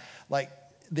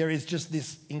 There is just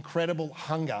this incredible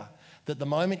hunger that the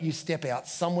moment you step out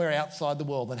somewhere outside the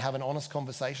world and have an honest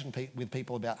conversation with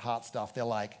people about heart stuff, they're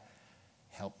like,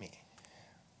 help me.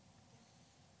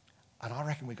 And I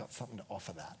reckon we've got something to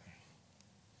offer that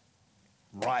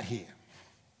right here.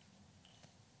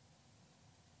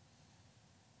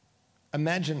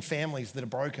 Imagine families that are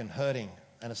broken, hurting,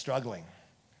 and are struggling.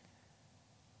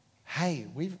 Hey,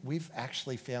 we've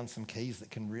actually found some keys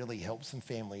that can really help some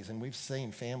families, and we've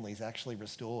seen families actually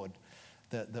restored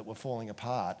that were falling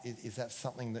apart. Is that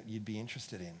something that you'd be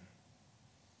interested in?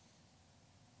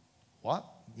 What?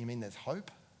 You mean there's hope?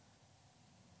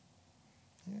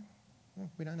 Yeah. Well,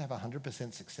 we don't have a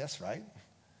 100% success rate,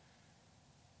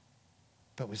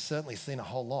 but we've certainly seen a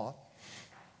whole lot.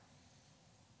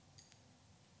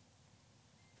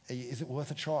 Is it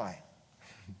worth a try?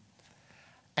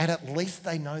 And at least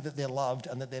they know that they're loved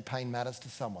and that their pain matters to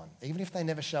someone. Even if they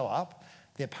never show up,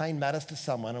 their pain matters to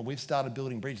someone, and we've started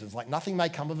building bridges. It's like nothing may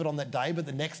come of it on that day, but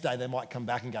the next day they might come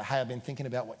back and go, hey, I've been thinking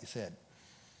about what you said.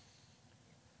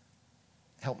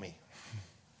 Help me.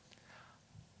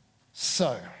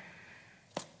 So,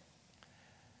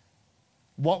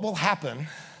 what will happen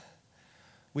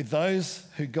with those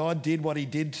who God did what he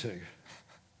did to?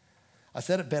 I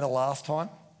said it better last time,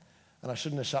 and I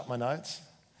shouldn't have shut my notes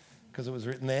because it was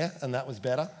written there, and that was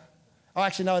better. Oh,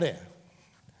 actually, no, there.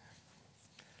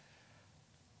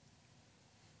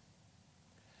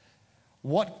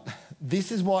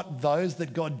 This is what those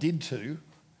that God did to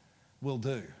will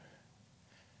do.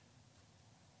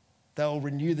 They'll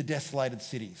renew the desolated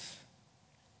cities.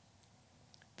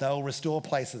 They'll restore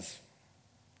places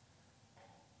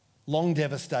long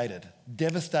devastated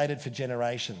for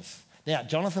generations. Now,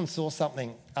 Jonathan saw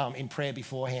something in prayer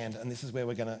beforehand, and this is where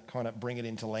we're going to kind of bring it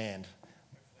into land,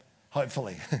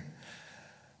 hopefully.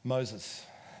 Moses.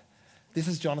 This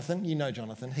is Jonathan. You know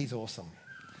Jonathan. He's awesome.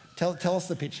 Tell us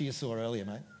the picture you saw earlier,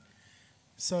 mate.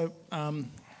 So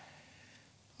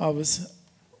I was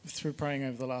through praying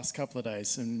over the last couple of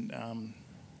days and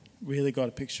really got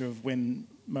a picture of when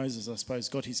Moses, I suppose,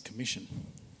 got his commission.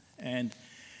 And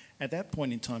at that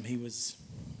point in time, he was,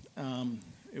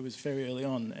 it was very early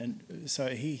on. And so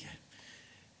he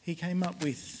came up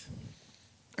with,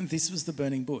 and this was the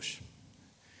burning bush.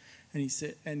 And he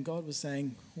said, and God was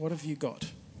saying, what have you got?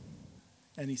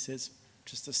 And he says,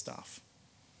 just a staff.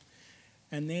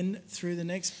 And then through the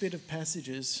next bit of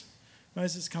passages,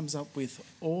 Moses comes up with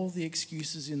all the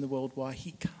excuses in the world why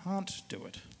he can't do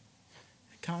it.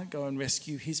 He can't go and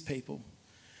rescue his people.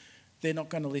 They're not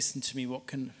going to listen to me. What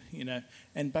can,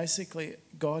 and basically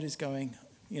God is going,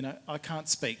 I can't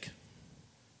speak.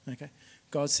 Okay.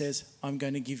 God says, I'm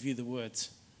going to give you the words.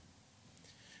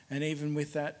 And even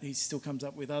with that, he still comes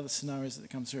up with other scenarios that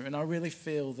come through. And I really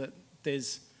feel that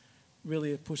there's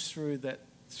really a push through that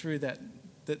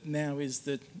now is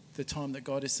the time that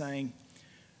God is saying,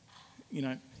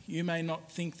 you may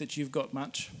not think that you've got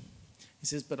much. He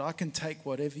says, but I can take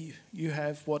whatever you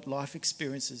have, what life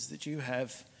experiences that you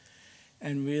have,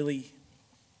 and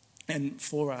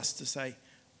for us to say,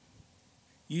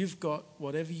 you've got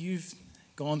whatever you've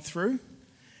gone through,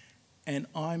 and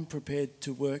I'm prepared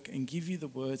to work and give you the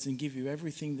words and give you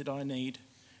everything that I need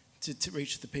to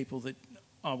reach the people that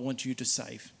I want you to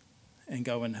save and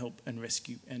go and help and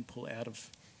rescue and pull out of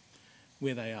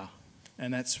where they are.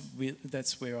 And that's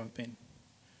where I've been,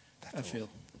 I feel.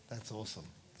 That's awesome.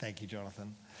 Thank you,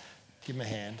 Jonathan. Give him a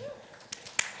hand.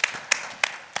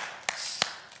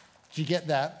 Do you get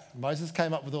that? Moses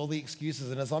came up with all the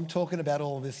excuses. And as I'm talking about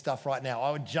all of this stuff right now,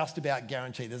 I would just about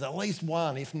guarantee there's at least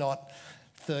one, if not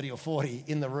 30 or 40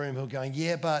 in the room who are going,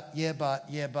 yeah, but.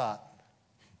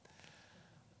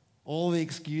 All the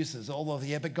excuses, all of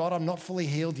the, but God, I'm not fully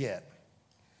healed yet.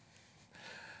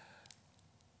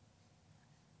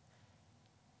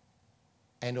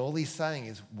 And all he's saying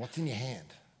is, what's in your hand?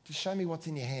 Just show me what's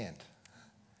in your hand.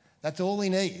 That's all he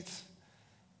needs.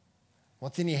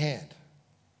 What's in your hand?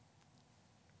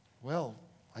 Well,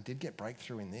 I did get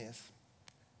breakthrough in this.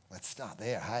 Let's start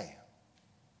there, hey.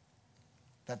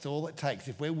 That's all it takes.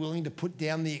 If we're willing to put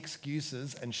down the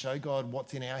excuses and show God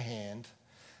what's in our hand,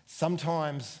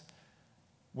 sometimes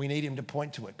we need him to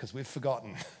point to it because we've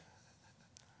forgotten.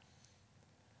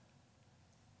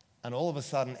 And all of a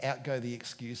sudden, out go the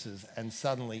excuses, and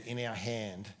suddenly in our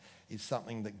hand is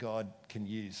something that God can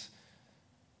use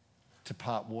to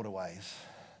part waterways,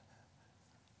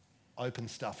 open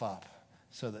stuff up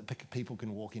so that people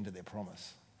can walk into their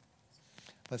promise.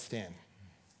 Let's stand.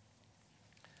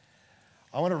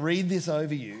 I want to read this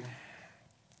over you,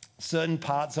 certain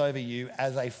parts over you,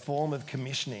 as a form of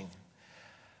commissioning.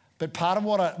 But part of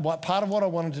what I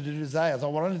wanted to do today is I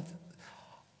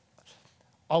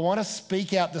want to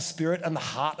speak out the spirit and the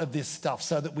heart of this stuff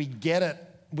so that we get it,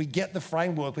 we get the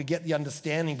framework, we get the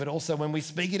understanding, but also when we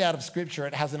speak it out of Scripture,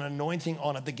 it has an anointing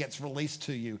on it that gets released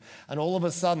to you. And all of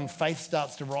a sudden, faith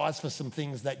starts to rise for some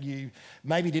things that you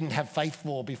maybe didn't have faith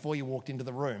for before you walked into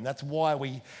the room. That's why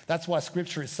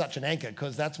Scripture is such an anchor,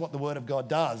 because that's what the Word of God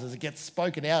does. As it gets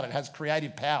spoken out, it has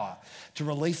creative power to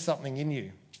release something in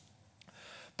you.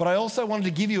 But I also wanted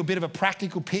to give you a bit of a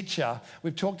practical picture.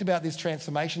 We've talked about this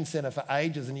transformation centre for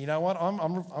ages, and you know what?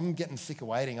 I'm getting sick of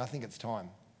waiting. I think it's time.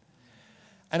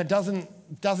 And it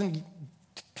doesn't.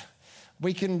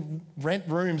 We can rent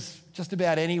rooms just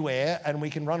about anywhere, and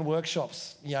we can run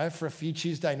workshops, for a few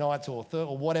Tuesday nights or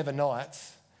whatever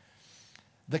nights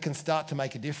that can start to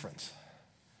make a difference.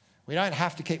 We don't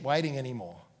have to keep waiting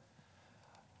anymore.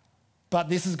 But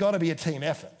this has got to be a team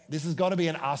effort. This has got to be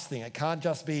an us thing. It can't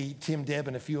just be Tim, Deb,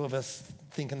 and a few of us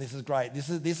thinking this is great. This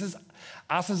is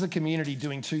us as a community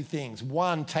doing two things.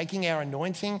 One, taking our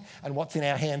anointing and what's in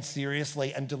our hands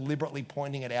seriously and deliberately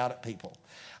pointing it out at people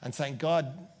and saying,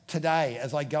 God, today,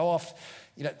 as I go off,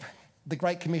 the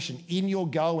Great Commission, in your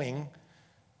going,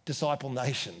 disciple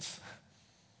nations.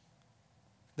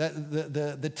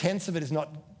 The tense of it is not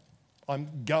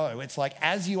go. It's like,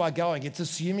 as you are going, it's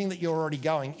assuming that you're already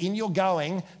going. In your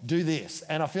going, do this.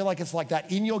 And I feel like it's like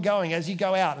that. In your going, as you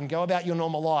go out and go about your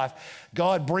normal life,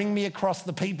 God, bring me across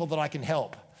the people that I can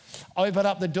help. Open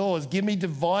up the doors. Give me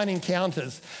divine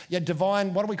encounters.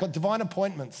 Divine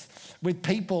appointments with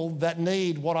people that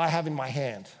need what I have in my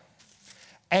hand.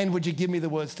 And would you give me the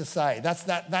words to say? That's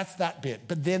that bit.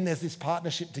 But then there's this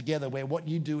partnership together where what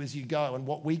you do as you go and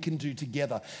what we can do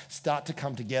together start to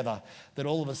come together, that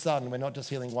all of a sudden we're not just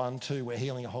healing one, two, we're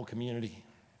healing a whole community.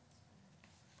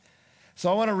 So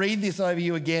I want to read this over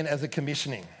you again as a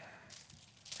commissioning.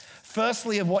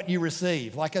 Firstly, of what you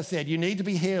receive. Like I said, you need to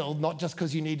be healed, not just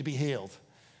because you need to be healed.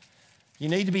 You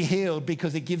need to be healed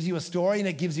because it gives you a story and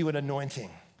it gives you an anointing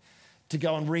to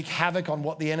go and wreak havoc on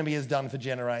what the enemy has done for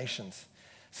generations.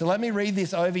 So let me read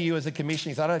this over you as a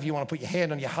commissioning. So I don't know if you want to put your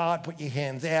hand on your heart, put your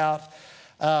hands out.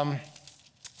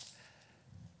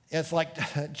 It's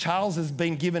like Charles has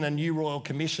been given a new royal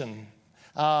commission,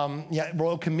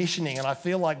 royal commissioning. And I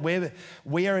feel like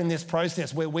we are in this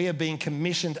process where we are being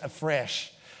commissioned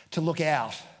afresh to look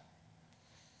out.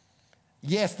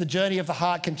 Yes, the journey of the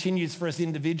heart continues for us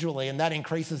individually, and that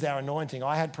increases our anointing.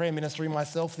 I had prayer ministry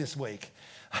myself this week.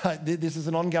 This is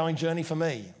an ongoing journey for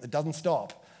me. It doesn't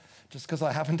stop. Just because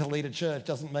I happen to lead a church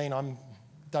doesn't mean I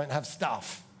don't have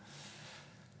stuff.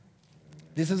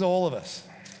 This is all of us.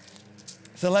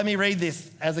 So let me read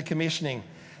this as a commissioning.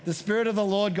 The Spirit of the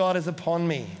Lord God is upon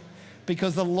me,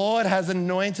 because the Lord has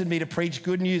anointed me to preach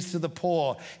good news to the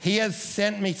poor. He has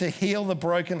sent me to heal the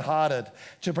brokenhearted,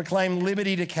 to proclaim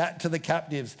liberty to the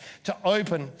captives, to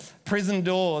open prison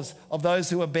doors of those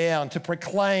who are bound, to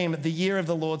proclaim the year of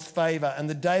the Lord's favor and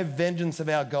the day of vengeance of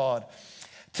our God,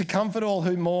 to comfort all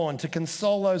who mourn, to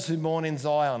console those who mourn in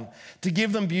Zion, to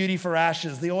give them beauty for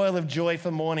ashes, the oil of joy for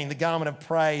mourning, the garment of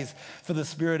praise for the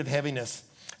spirit of heaviness,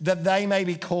 that they may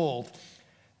be called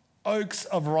oaks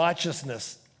of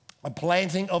righteousness, a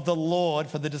planting of the Lord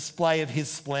for the display of his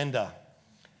splendor.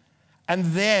 And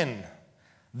then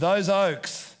those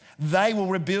oaks, they will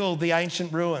rebuild the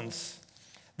ancient ruins.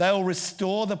 They will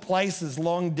restore the places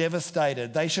long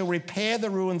devastated. They shall repair the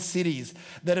ruined cities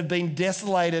that have been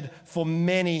desolated for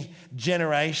many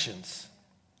generations.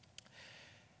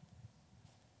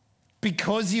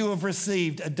 Because you have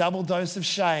received a double dose of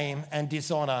shame and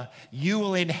dishonor, you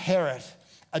will inherit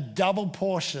a double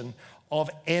portion of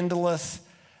endless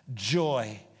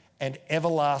joy and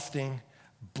everlasting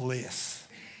bliss.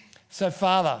 So,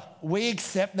 Father, we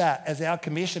accept that as our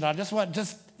commission. I just want,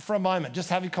 just for a moment, just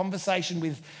have a conversation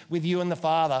with you and the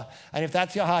Father. And if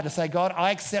that's your heart, to say, God,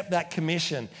 I accept that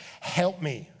commission. Help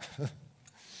me.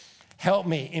 Help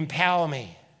me. Empower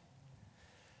me.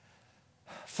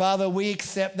 Father, we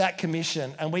accept that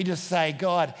commission and we just say,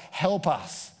 God, help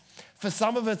us. For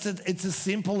some of us, it's as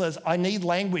simple as, I need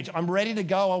language. I'm ready to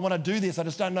go. I want to do this. I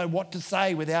just don't know what to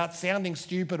say without sounding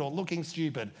stupid or looking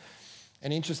stupid.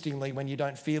 And interestingly, when you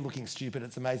don't fear looking stupid,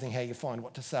 it's amazing how you find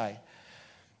what to say.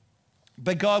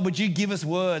 But God, would you give us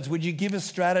words? Would you give us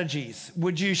strategies?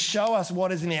 Would you show us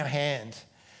what is in our hand?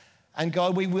 And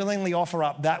God, we willingly offer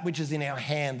up that which is in our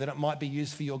hand, that it might be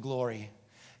used for your glory.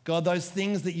 God, those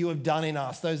things that you have done in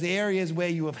us, those areas where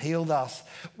you have healed us,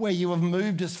 where you have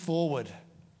moved us forward,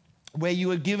 where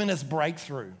you have given us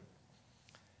breakthrough.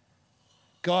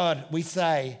 God, we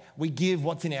say, we give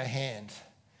what's in our hand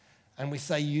and we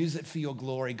say, use it for your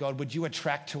glory. God, would you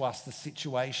attract to us the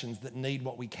situations that need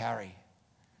what we carry?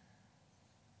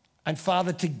 And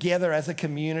Father, together as a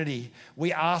community,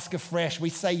 we ask afresh, we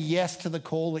say yes to the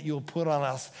call that you'll put on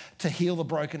us to heal the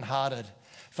brokenhearted.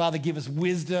 Father, give us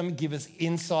wisdom, give us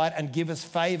insight, and give us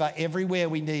favor everywhere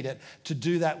we need it to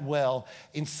do that well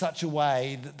in such a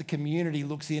way that the community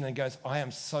looks in and goes, I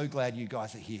am so glad you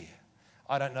guys are here.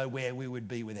 I don't know where we would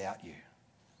be without you.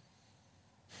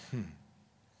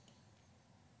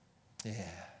 Yeah.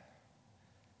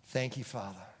 Thank you,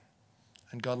 Father.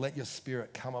 And God, let your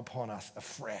Spirit come upon us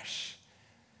afresh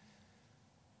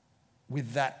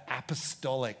with that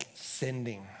apostolic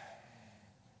sending.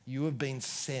 You have been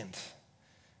sent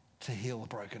to heal the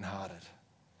brokenhearted.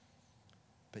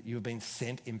 But you have been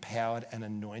sent, empowered, and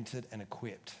anointed and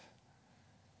equipped.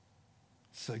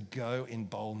 So go in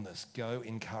boldness, go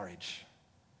in courage.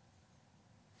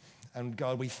 And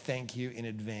God, we thank you in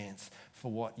advance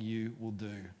for what you will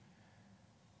do.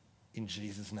 In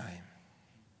Jesus' name.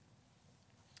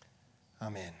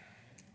 Amen.